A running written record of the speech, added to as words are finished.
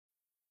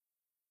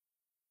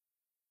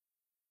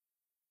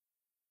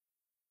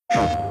My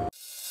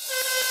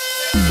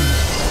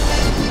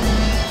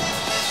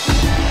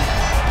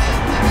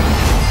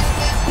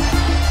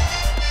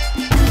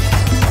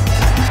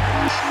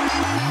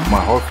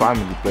whole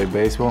family play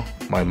baseball.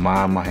 My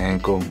mom, my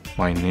uncle,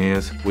 my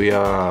niece. We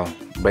are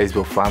a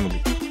baseball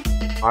family.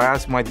 I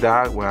asked my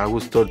dad when I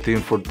was 13,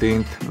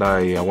 14,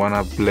 like I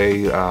wanna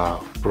play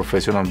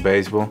professional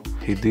baseball.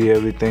 He did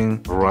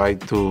everything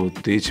right to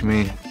teach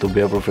me to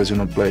be a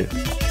professional player.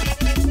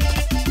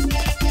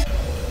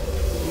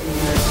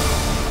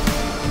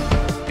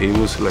 It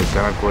was like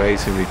kind of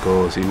crazy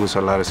because it was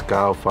a lot of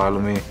scouts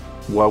following me.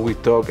 What we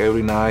talk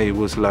every night, it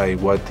was like,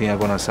 what team I'm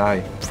gonna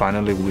sign.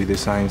 Finally, we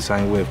decided to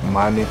sign with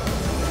Manny.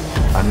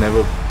 I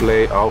never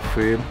played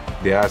outfield.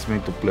 They asked me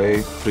to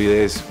play 3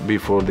 days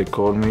before they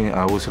called me.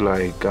 I was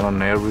like kind of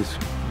nervous,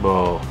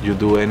 but you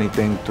do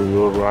anything to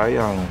do it right,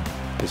 and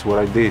it's what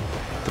I did.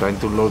 Trying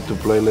to learn to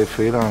play left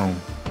field and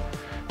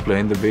play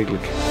in the big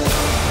league.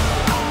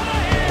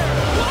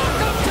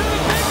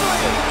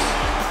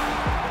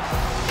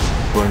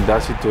 But in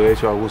that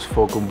situation, I was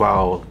focused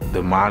about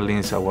the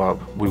Marlins.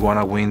 We want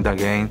to win the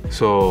game.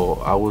 So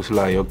I was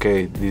like,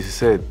 okay, this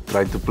is it.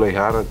 Try to play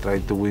harder, try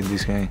to win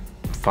this game.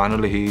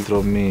 Finally, he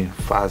threw me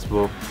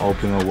fastball,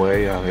 open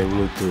away. I was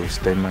able to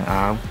extend my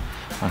arm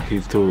and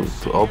hit to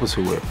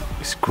opposite way.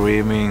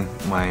 Screaming,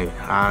 my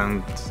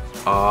hands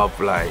up,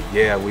 like,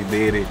 yeah, we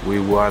did it. We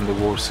won the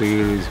World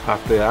Series.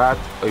 After that,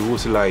 it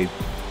was like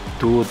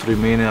 2 or 3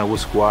 minutes. I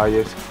was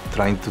quiet,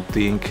 trying to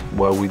think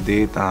what we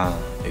did, and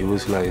it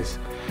was like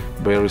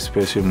very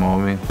special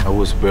moment. I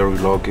was very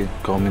lucky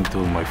coming to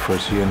my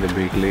first year in the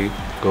big league,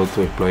 go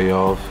to a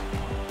playoff,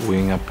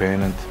 win a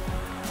pennant,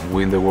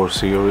 win the World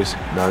Series.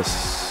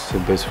 That's the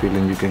best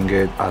feeling you can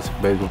get as a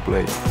baseball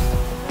player.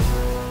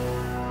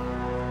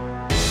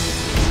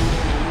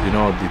 You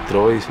know,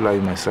 Detroit is like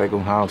my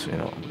second house, you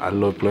know. I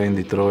love playing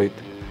Detroit.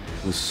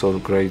 It was so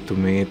great to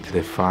meet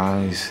the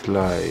fans,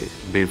 like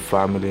big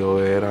family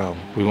over there.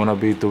 We're gonna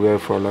be together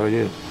for a lot of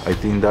years. I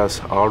think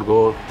that's our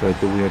goal, try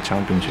to win a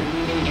championship.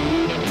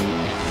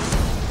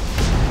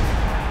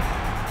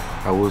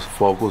 I was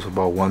focused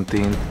about one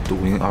thing, to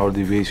win our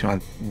division,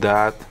 and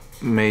that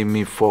made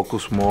me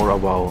focus more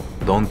about,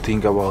 don't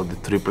think about the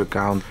triple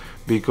count,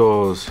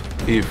 because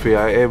if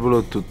I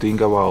able to think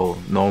about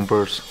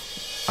numbers,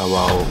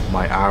 about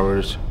my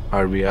average,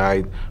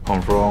 RBI,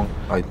 home run,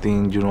 I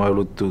think you're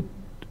able to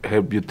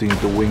help your team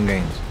to win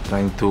games.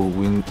 Trying to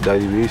win that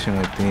division,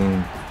 I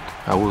think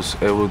I was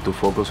able to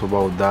focus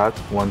about that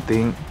one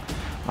thing,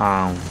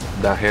 and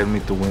that helped me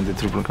to win the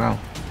triple crown.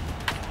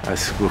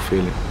 That's a good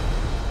feeling.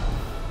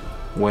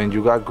 When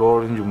you got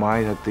goal in your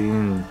mind, I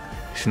think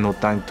it's no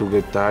time to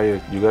get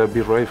tired. You gotta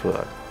be ready for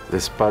that.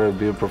 It's part of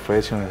being a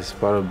professional, it's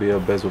part of being a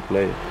baseball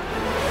player.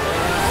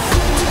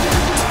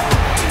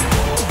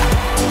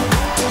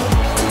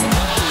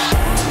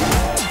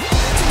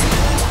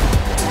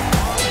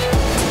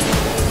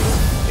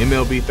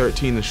 MLB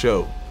 13 The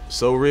Show.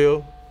 So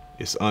real,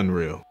 it's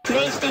unreal.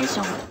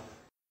 PlayStation